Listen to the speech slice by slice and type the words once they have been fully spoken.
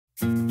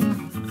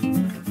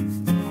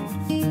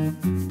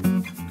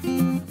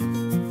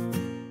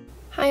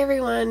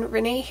everyone,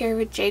 Renee here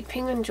with Jade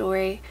Penguin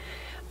Jewelry.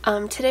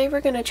 Today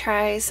we're going to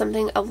try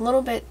something a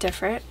little bit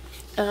different.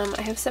 I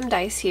have some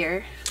dice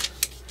here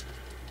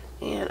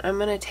and I'm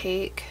going to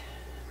take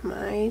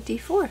my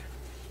D4.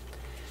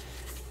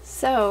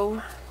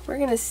 So we're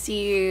going to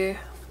see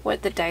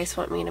what the dice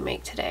want me to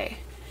make today.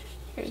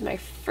 Here's my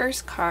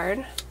first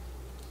card.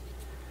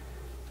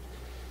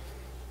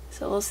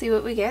 So we'll see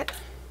what we get.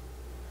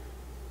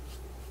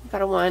 We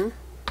got a 1.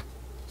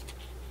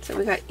 So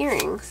we got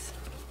earrings.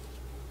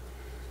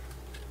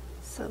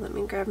 So let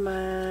me grab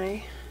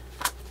my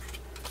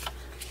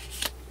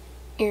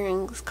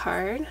earrings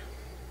card.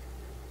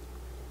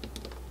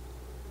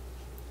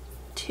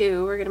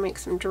 2, we're going to make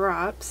some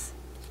drops.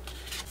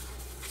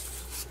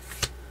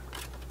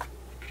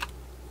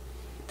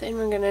 Then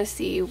we're going to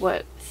see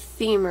what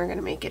theme we're going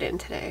to make it in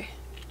today.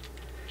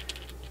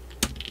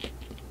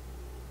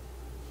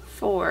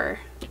 4,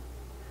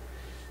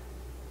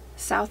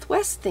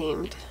 Southwest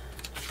themed.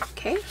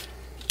 Okay.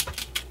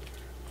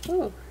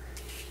 Ooh.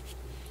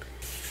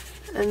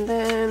 And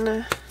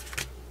then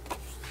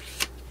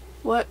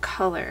what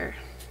color?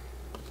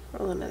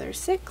 Roll another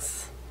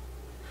 6.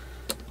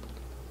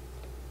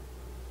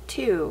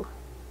 2,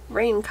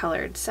 rain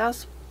colored,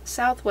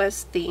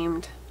 Southwest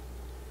themed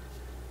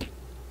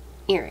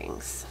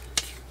earrings.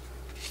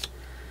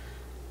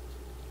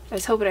 I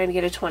was hoping I'd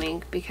get a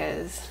 20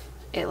 because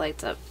it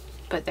lights up,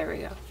 but there we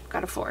go.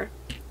 Got a 4.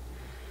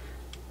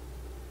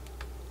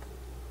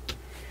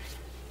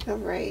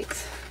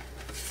 Alright.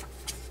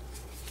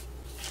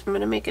 I'm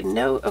going to make a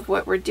note of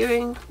what we're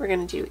doing. We're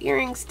going to do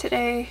earrings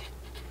today.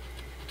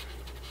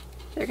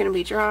 They're going to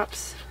be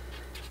drops.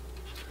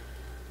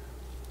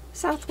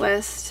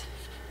 Southwest.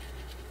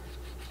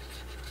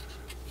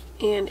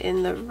 And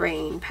in the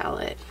rain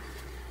palette.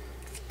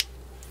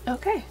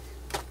 Okay.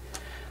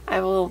 I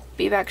will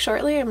be back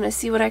shortly. I'm going to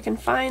see what I can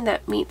find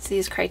that meets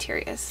these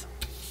criterias.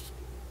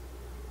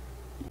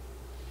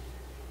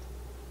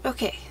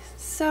 Okay,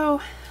 so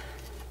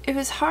it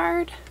was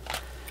hard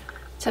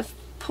to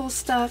pull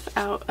stuff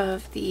out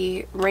of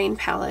the rain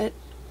palette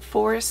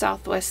for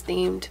Southwest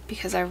themed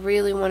because I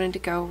really wanted to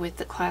go with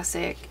the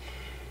classic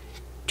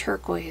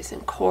turquoise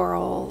and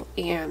coral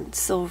and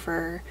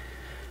silver,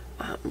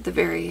 the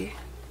very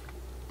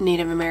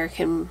Native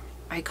American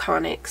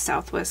iconic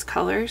Southwest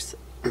colors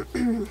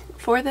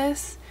for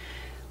this,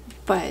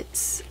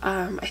 but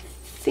I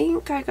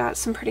think I got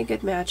some pretty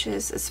good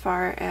matches as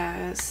far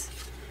as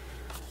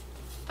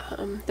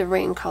the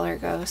rain color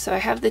goes. So I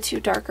have the 2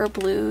 darker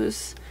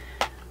blues,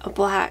 a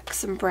black,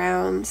 some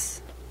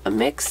browns, a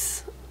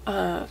mix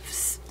of,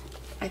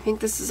 I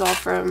think this is all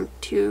from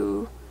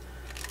two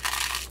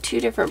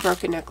different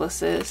broken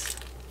necklaces,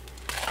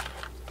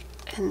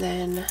 and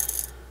then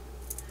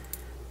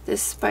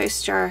this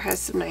spice jar has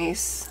some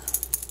nice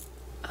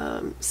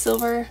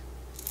silver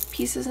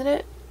pieces in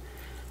it.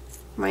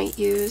 Might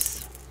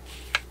use,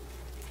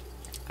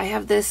 I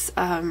have this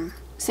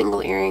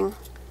single earring,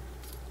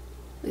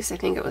 at least I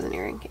think it was an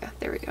earring, yeah,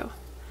 there we go.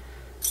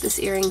 This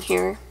earring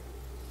here.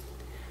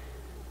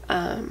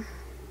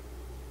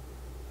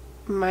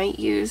 Might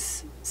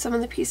use some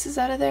of the pieces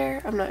out of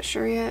there, I'm not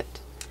sure yet.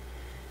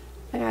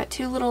 I got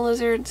 2 little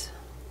lizards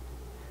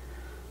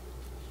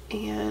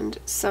and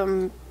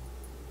some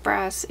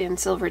brass and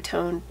silver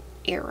toned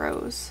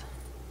arrows,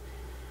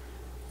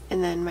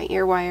 and then my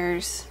ear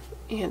wires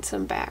and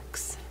some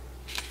backs.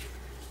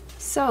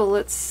 So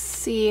let's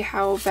see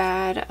how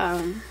bad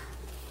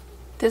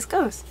this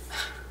goes.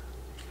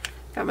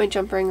 Got my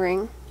jump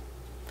ring,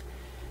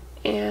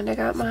 and I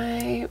got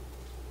my,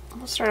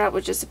 we'll start out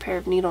with just a pair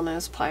of needle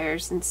nose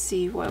pliers and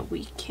see what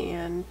we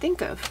can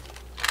think of.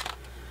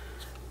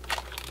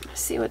 Let's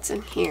see what's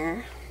in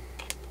here.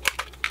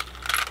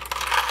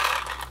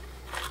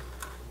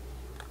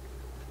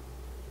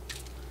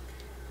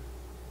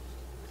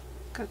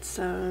 Got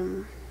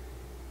some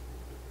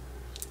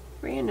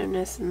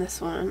randomness in this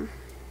one.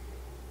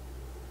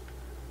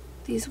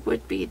 These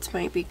wood beads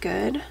might be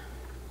good.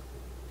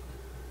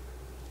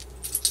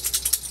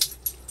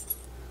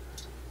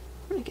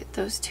 I'm gonna get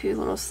those 2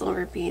 little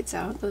silver beads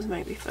out. Those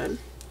might be fun.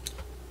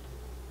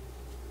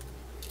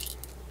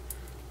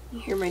 You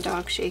hear my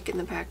dog shake in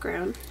the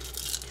background.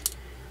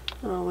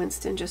 Oh,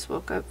 Winston just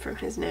woke up from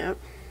his nap.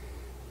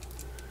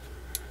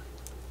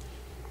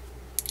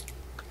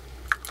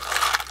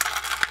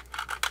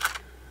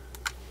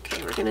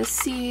 Okay, we're gonna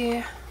see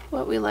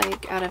what we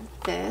like out of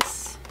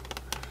this.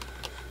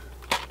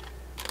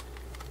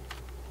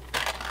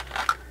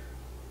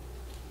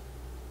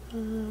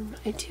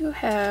 I do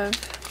have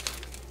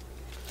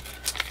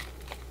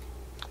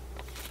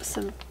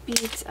some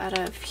beads out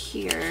of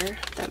here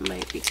that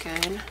might be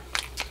good.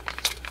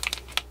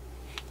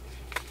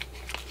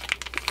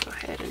 Go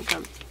ahead and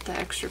dump the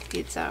extra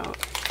beads out.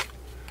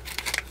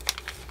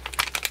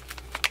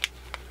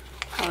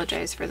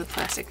 Apologize for the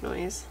plastic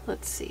noise.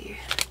 Let's see.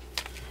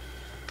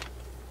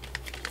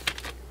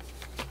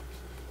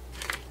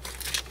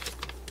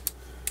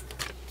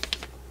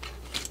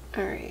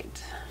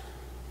 Alright.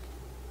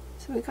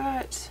 So we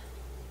got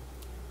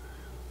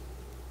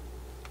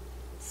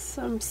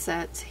some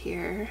sets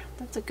here.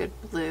 That's a good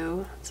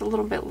blue. It's a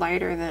little bit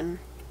lighter than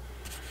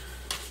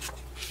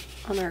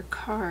on our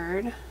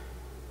card.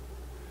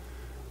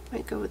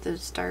 Might go with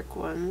those dark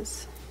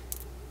ones.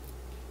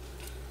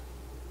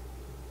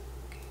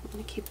 Okay, I'm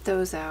going to keep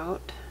those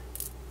out.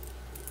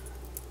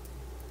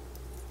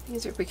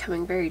 These are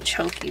becoming very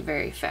chunky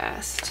very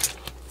fast.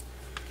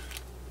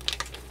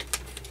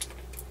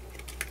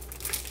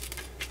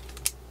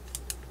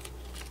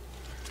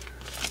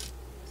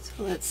 So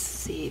let's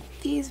see.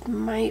 These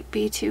might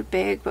be too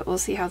big, but we'll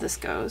see how this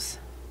goes.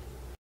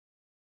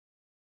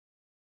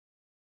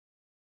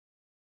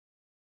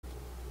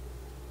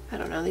 I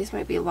don't know, these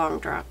might be long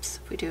drops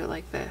if we do it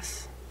like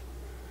this.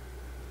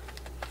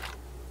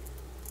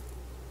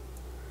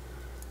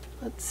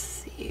 Let's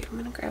see, I'm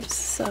gonna grab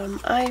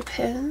some eye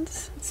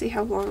pins and see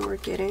how long we're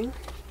getting.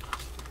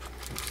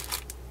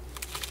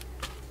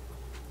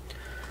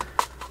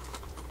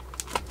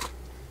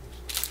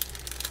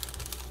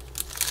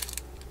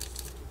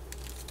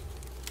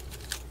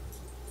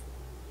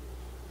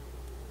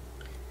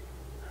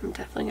 I'm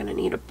definitely gonna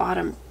need a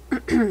bottom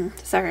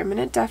sorry, I'm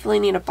gonna definitely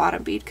need a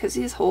bottom bead because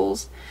these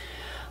holes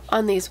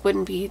on these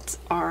wooden beads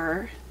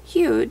are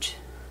huge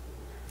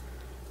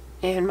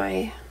and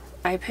my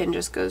eye pin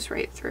just goes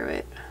right through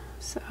it.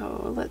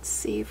 So let's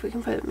see if we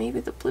can put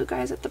maybe the blue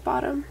guys at the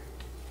bottom,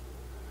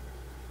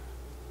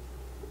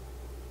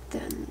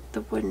 then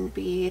the wooden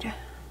bead. I'm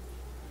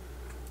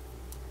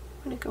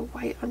gonna go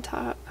white on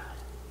top.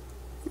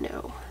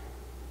 No,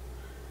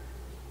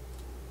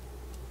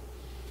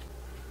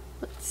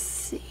 let's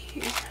see.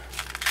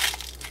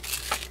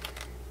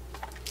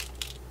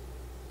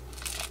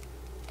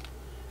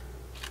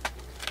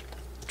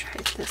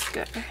 This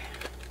guy.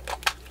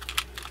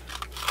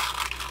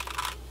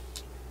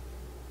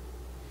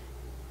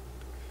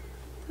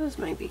 Those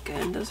might be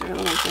good. Those are a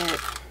little bit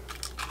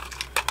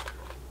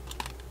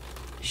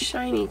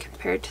shiny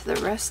compared to the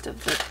rest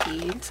of the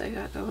beads I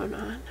got going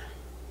on.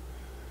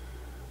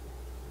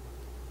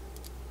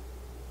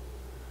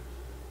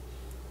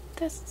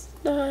 That's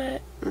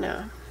not,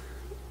 no,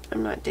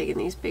 I'm not digging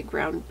these big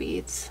round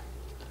beads.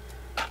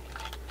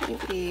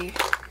 Maybe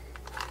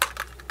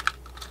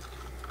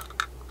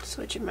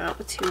switch them out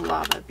with 2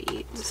 lava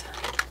beads.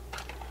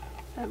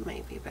 That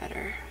might be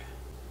better.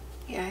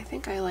 Yeah, I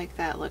think I like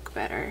that look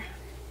better.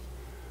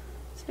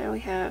 So now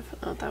we have,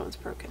 oh, that one's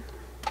broken.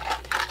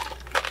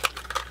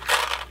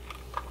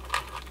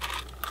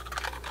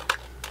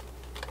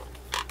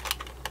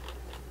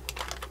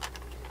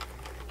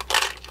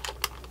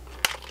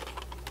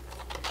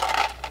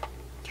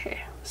 Okay,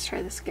 let's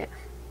try this again.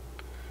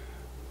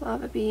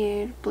 Lava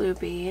bead, blue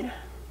bead.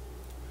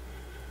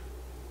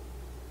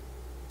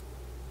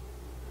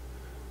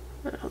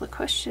 Now the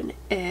question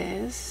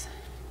is,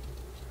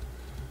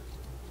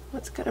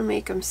 what's gonna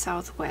make them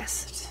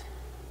southwest?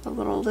 The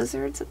little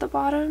lizards at the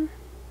bottom?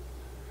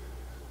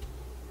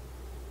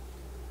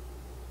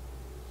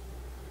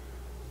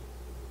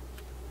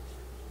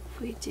 If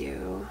we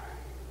do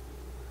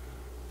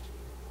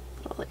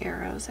little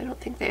arrows, I don't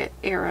think the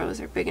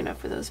arrows are big enough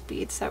for those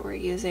beads that we're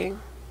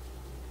using.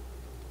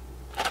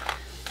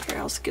 Here,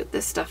 I'll scoot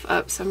this stuff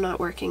up so I'm not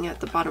working at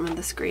the bottom of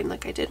the screen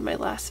like I did in my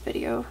last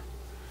video.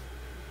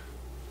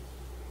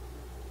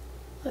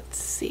 Let's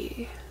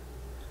see.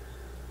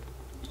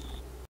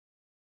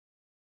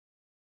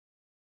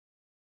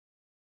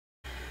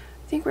 I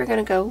think we're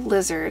gonna go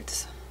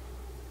lizards.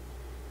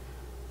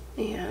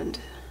 And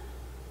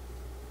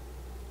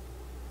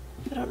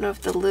I don't know if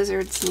the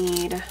lizards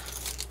need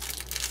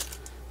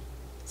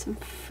some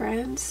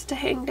friends to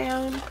hang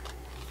down.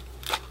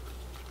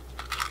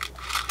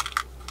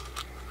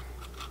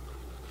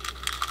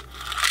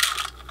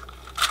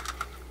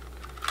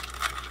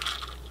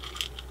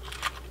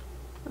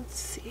 Let's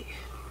see.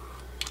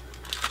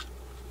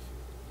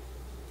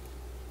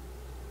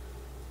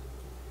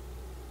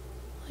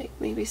 Like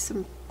maybe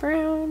some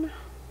brown.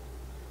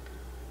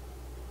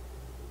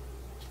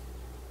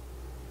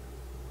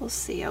 We'll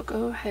see. I'll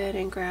go ahead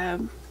and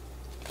grab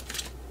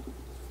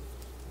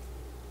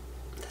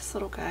this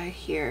little guy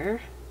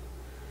here.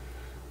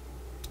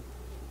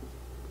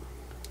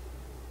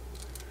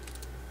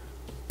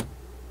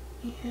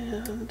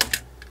 And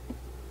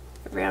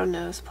round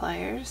nose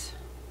pliers.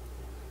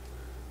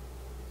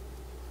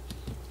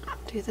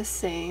 Do the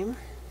same.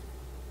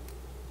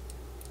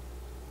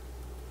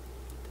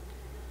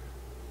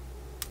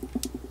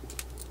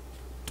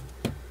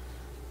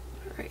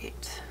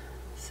 Alright,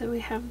 so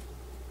we have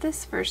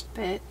this first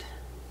bit.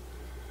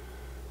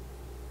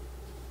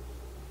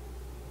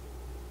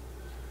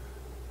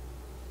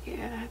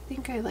 Yeah, I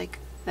think I like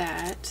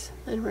that.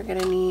 Then we're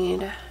gonna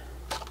need a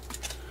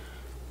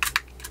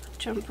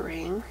jump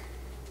ring.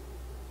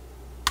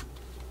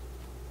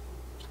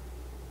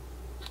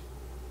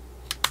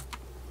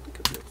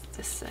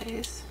 This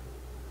size.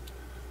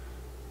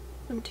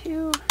 1,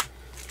 2.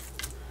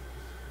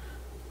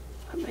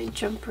 Put my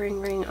jump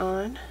ring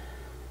on.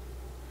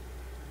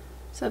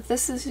 So if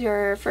this is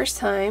your first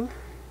time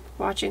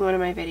watching one of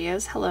my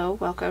videos, hello,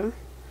 welcome.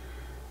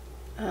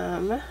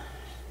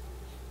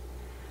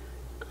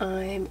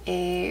 I'm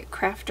a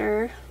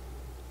crafter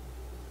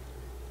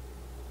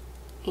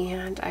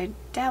and I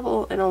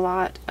dabble in a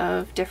lot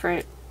of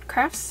different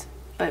crafts,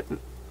 but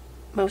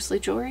mostly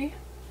jewelry.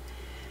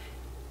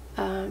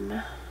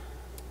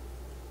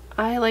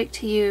 I like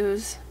to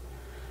use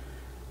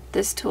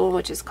this tool,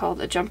 which is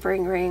called a jump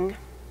ring,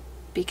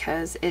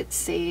 because it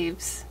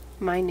saves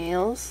my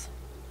nails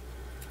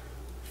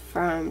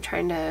from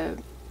trying to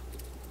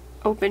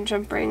open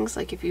jump rings,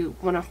 like if you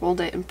want to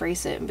hold it and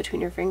brace it in between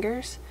your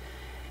fingers.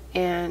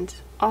 And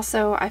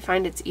also I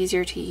find it's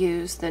easier to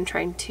use than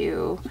trying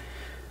to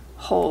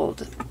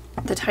hold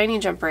the tiny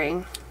jump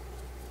ring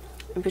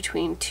in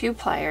between two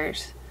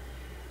pliers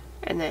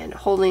and then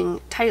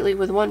holding tightly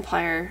with one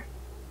plier,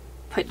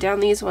 put down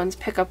these ones,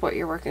 pick up what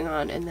you're working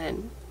on, and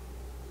then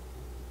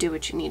do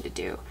what you need to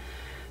do.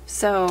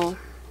 So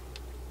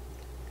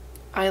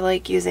I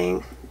like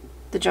using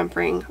the jump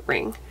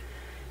ring.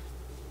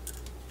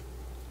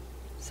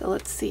 So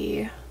let's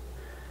see.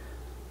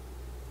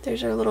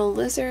 There's our little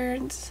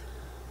lizards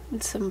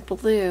and some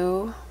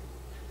blue.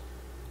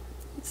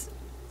 Let's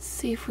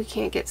see if we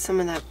can't get some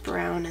of that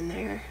brown in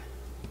there.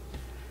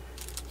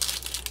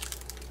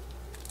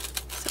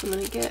 So I'm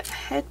going to get a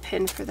head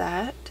pin for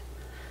that.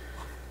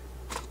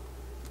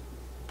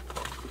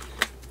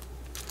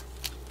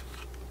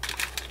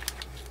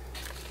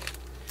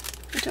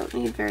 I don't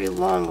need very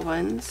long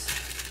ones.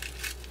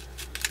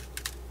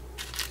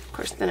 Of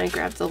course, then I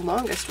grab the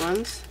longest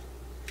ones.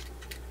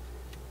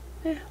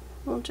 Yeah,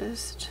 we'll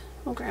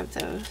grab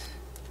those.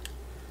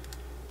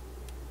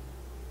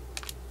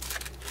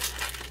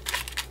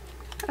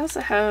 I also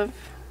have,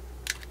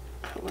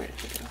 oh, where did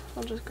they go?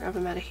 I'll just grab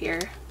them out of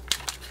here.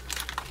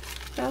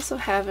 I also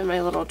have in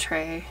my little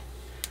tray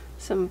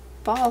some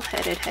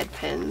ball-headed head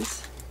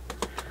pins.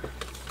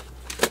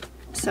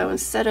 So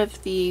instead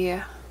of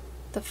the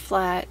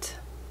flat,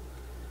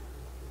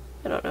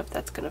 I don't know if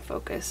that's going to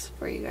focus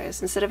for you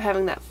guys, instead of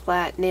having that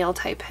flat nail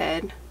type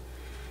head,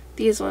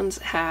 these ones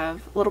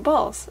have little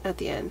balls at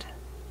the end.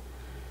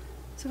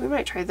 So we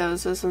might try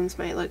those. Those ones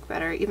might look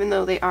better, even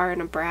though they are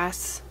in a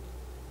brass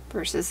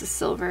versus a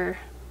silver.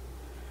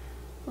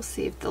 We'll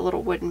see if the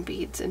little wooden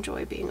beads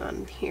enjoy being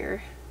on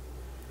here.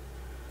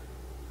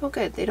 Oh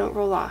good, they don't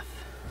roll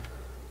off.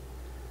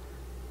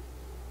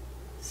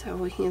 So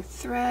we can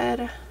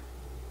thread,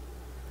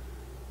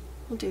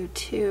 we'll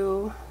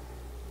do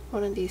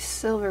one of these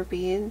silver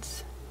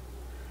beads.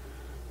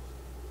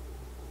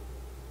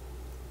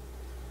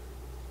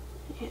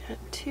 And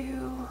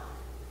two.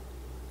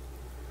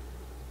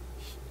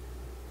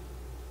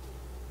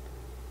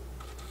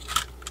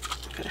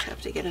 I'm gonna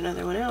have to get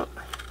another one out.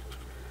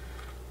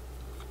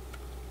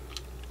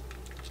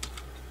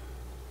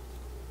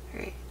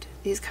 Alright,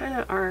 these kind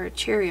of are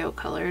Cheerio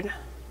colored.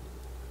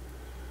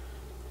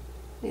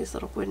 These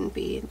little wooden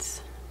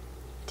beads.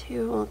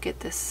 Two, we'll get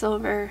this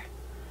silver.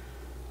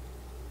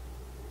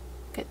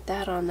 Get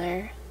that on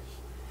there.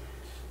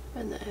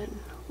 And then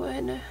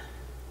wood.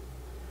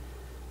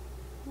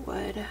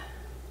 Wood.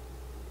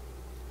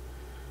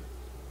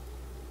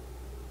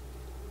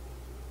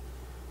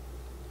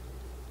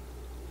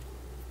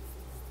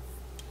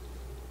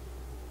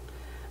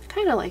 I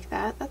kind of like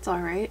that. That's all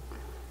right.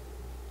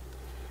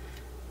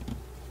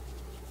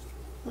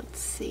 Let's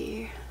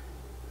see.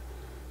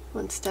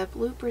 One-step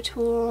looper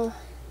tool.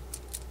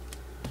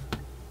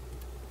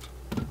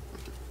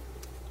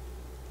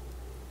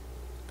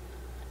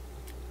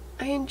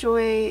 I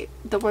enjoy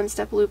the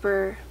one-step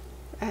looper.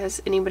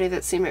 As anybody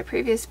that's seen my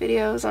previous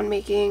videos on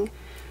making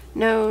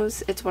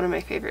knows, it's one of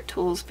my favorite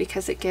tools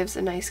because it gives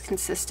a nice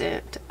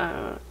consistent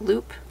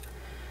loop.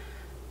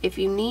 If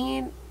you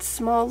need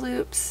small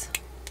loops,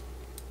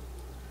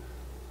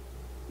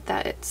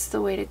 that's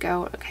the way to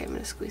go. Okay, I'm going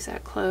to squeeze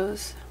that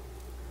close.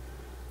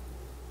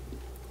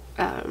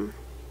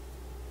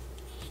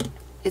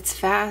 It's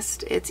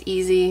fast, it's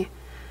easy.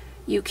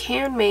 You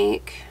can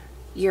make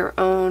your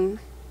own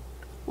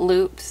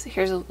loops.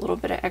 Here's a little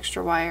bit of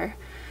extra wire.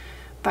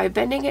 By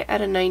bending it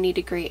at a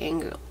 90-degree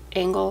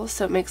angle,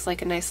 so it makes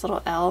like a nice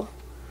little L,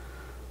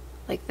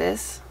 like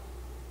this.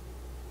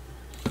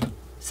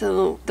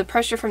 So the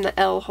pressure from the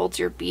L holds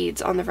your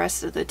beads on the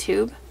rest of the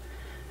tube.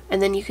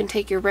 And then you can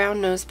take your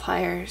round nose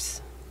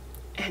pliers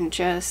and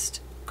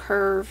just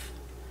curve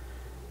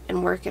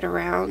and work it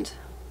around.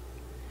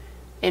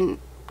 And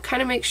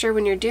kind of make sure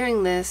when you're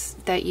doing this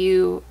that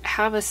you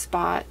have a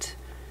spot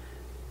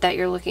that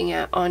you're looking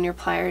at on your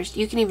pliers.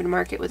 You can even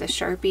mark it with a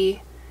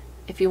Sharpie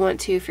if you want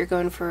to. If you're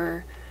going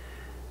for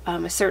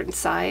a certain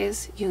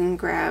size, you can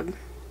grab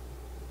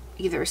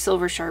either a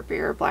silver Sharpie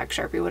or a black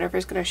Sharpie, whatever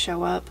is going to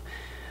show up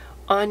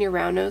on your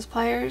round nose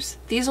pliers.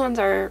 These ones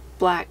are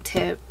black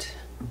tipped.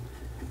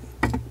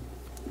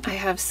 I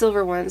have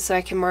silver ones so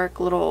I can mark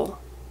little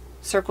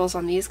circles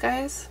on these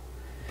guys.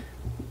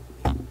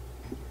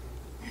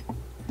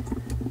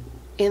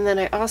 And then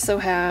I also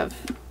have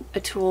a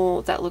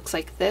tool that looks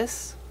like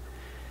this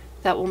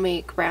that will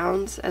make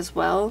rounds as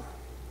well.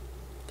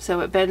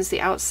 So it bends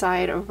the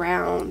outside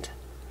around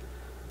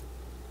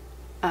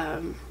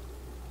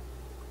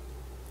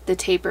the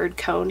tapered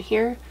cone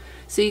here,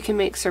 so you can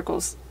make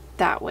circles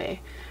that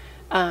way.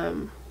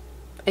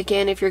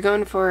 Again, if you're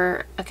going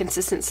for a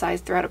consistent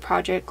size throughout a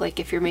project, like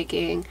if you're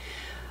making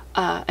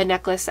a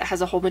necklace that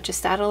has a whole bunch of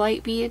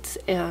satellite beads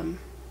in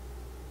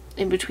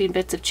between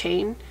bits of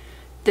chain,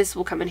 this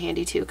will come in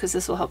handy too, because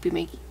this will help you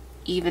make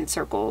even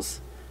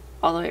circles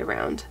all the way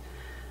around.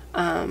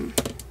 I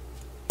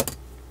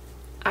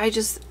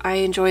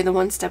enjoy the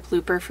one-step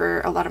looper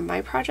for a lot of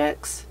my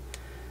projects.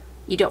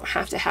 You don't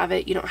have to have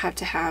it. You don't have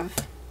to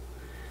have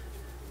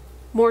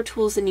more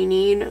tools than you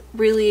need.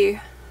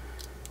 Really,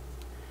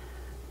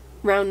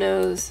 round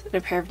nose and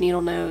a pair of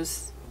needle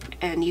nose,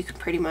 and you can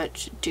pretty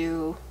much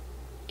do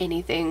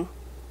anything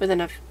with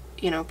enough,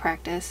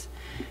 practice.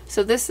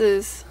 So this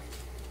is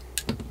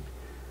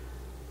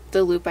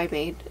the loop I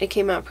made. It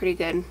came out pretty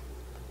good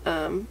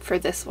for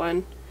this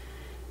one.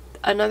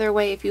 Another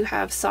way, if you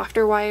have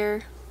softer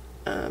wire,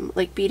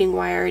 like beading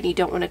wire, and you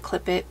don't want to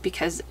clip it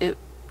because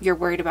you're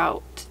worried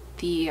about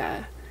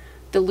the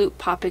loop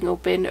popping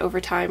open over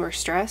time or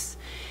stress,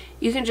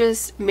 you can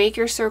just make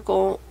your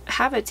circle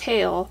have a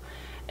tail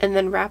and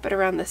then wrap it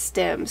around the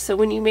stem. So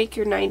when you make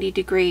your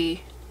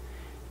 90-degree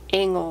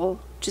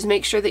angle, just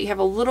make sure that you have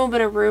a little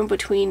bit of room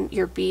between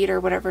your bead or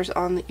whatever's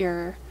on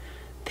your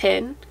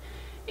pin,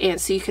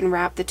 and so you can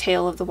wrap the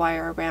tail of the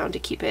wire around to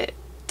keep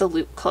the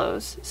loop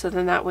closed. So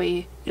then that way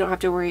you don't have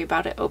to worry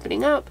about it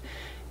opening up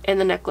and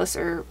the necklace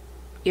or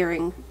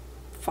earring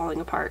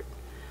falling apart.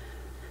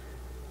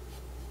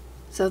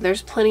 So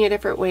there's plenty of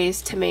different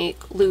ways to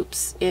make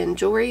loops in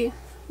jewelry.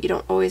 You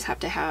don't always have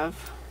to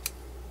have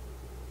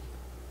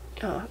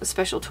a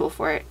special tool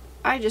for it.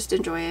 I just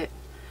enjoy it.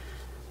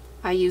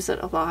 I use it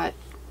a lot.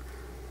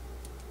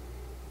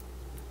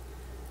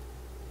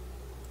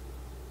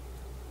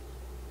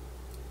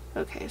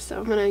 Okay, so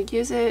I'm going to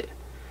use it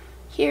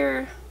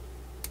here.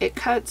 It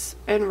cuts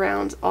and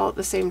rounds all at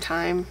the same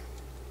time.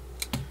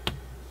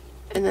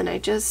 And then I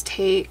just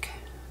take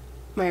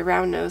my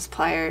round nose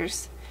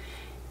pliers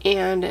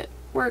and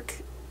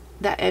work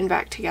that end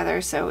back together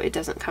so it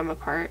doesn't come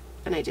apart.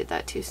 And I did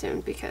that too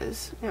soon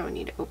because now I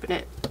need to open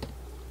it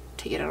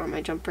to get it on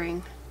my jump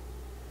ring.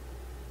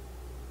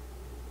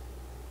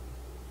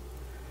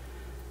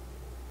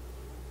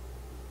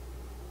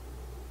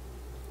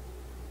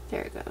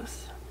 There it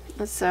goes.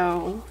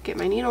 So get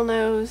my needle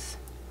nose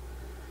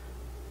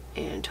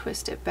and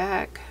twist it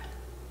back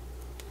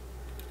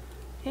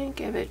and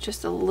give it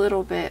just a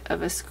little bit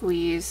of a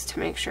squeeze to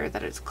make sure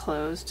that it's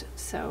closed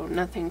so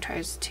nothing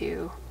tries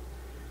to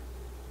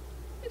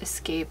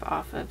escape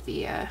off of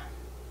the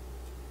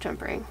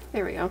jump ring.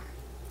 There we go.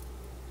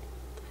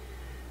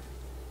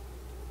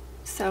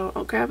 So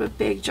I'll grab a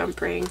big jump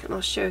ring and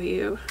I'll show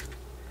you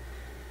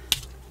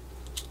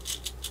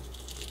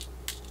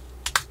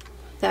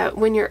that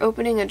when you're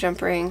opening a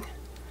jump ring,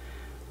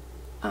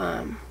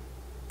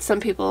 some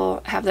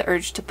people have the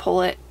urge to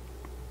pull it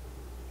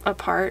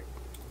apart,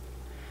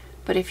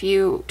 but if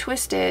you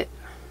twist it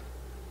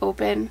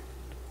open,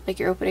 like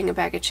you're opening a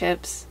bag of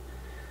chips,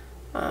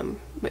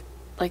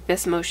 like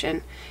this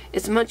motion,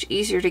 it's much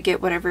easier to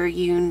get whatever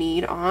you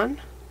need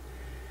on,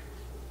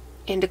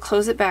 and to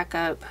close it back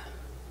up,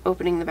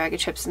 opening the bag of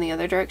chips in the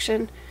other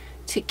direction,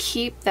 to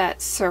keep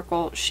that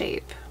circle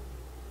shape.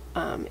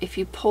 If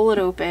you pull it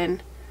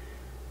open,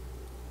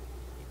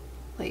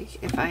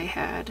 like if I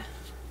had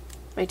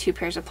my 2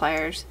 pairs of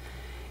pliers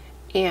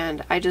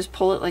and I just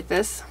pull it like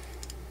this,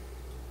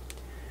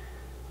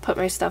 put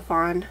my stuff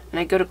on, and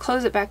I go to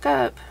close it back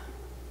up,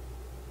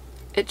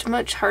 it's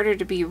much harder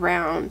to be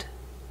round.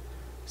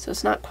 So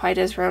it's not quite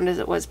as round as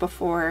it was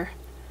before,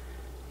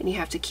 and you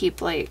have to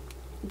keep like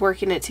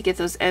working it to get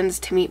those ends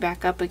to meet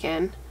back up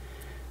again.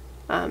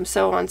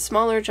 So on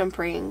smaller jump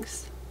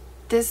rings,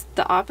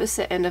 the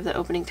opposite end of the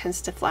opening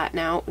tends to flatten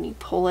out when you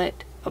pull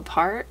it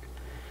apart,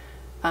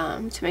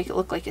 to make it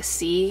look like a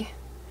C.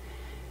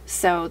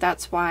 So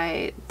that's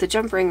why the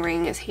jump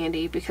ring is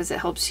handy, because it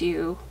helps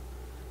you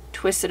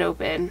twist it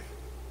open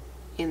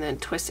and then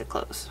twist it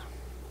closed.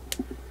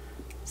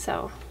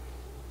 So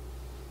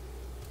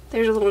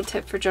there's a little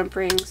tip for jump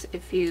rings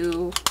if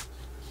you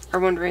are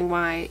wondering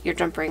why your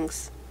jump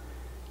rings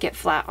get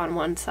flat on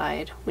one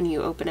side when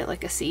you open it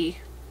like a C.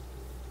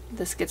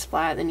 This gets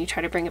flat, then you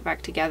try to bring it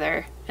back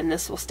together and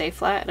this will stay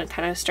flat and it'll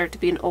kind of start to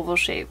be an oval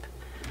shape.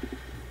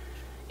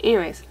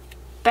 Anyways,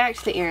 back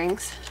to the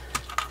earrings.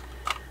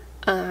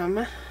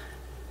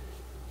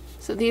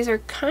 So these are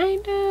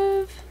kind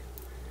of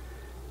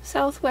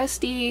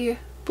Southwesty,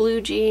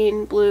 blue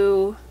jean,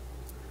 blue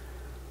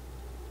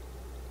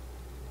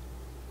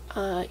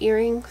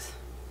earrings.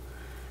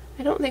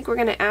 I don't think we're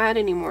going to add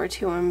any more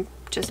to them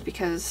just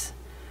because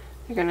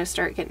they're going to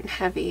start getting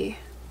heavy.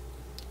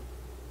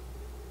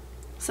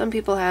 Some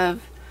people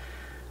have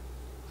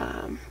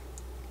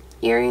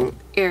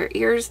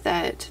ears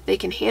that they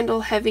can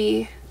handle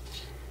heavy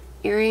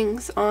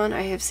earrings on.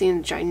 I have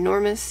seen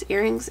ginormous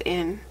earrings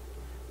in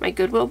my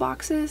Goodwill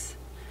boxes,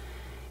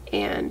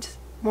 and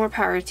more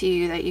power to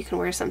you that you can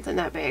wear something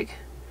that big.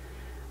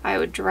 I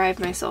would drive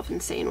myself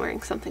insane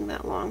wearing something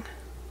that long.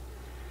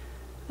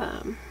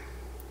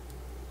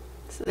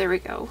 So there we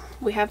go.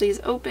 We have these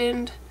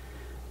opened.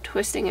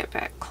 twisting it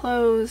back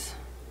close.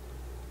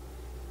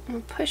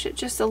 And push it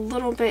just a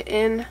little bit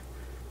in.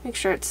 Make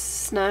sure it's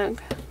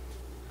snug.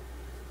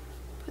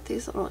 Put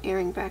these little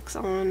earring backs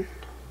on.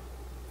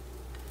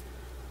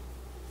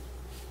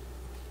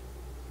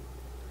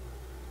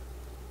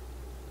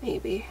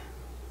 Maybe.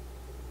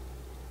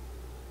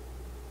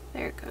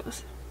 There it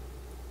goes.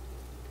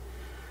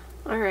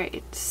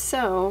 Alright,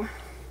 so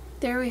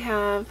there we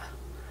have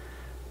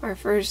our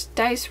first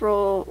dice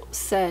roll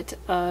set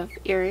of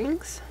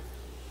earrings.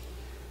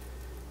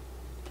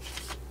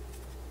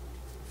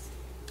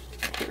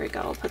 Here we go,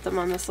 I'll put them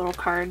on this little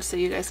card so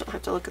you guys don't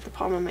have to look at the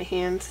palm of my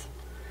hands.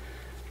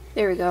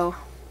 There we go.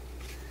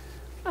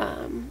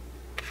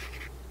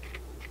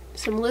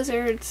 Some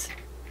lizards,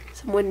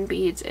 some wooden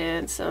beads,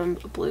 and some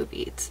blue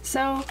beads.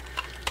 So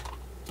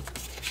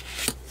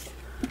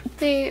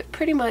they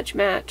pretty much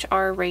match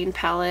our rain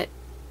palette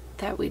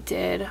that we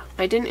did.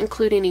 I didn't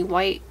include any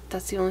white.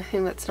 That's the only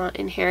thing that's not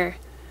in here.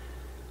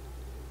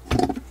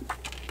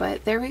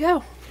 But there we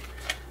go.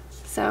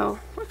 So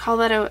I call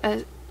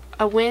that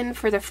a win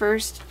for the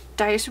first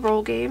dice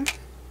roll game.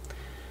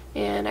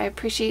 And I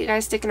appreciate you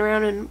guys sticking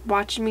around and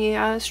watching me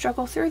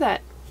struggle through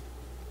that.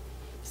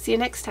 See you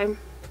next time.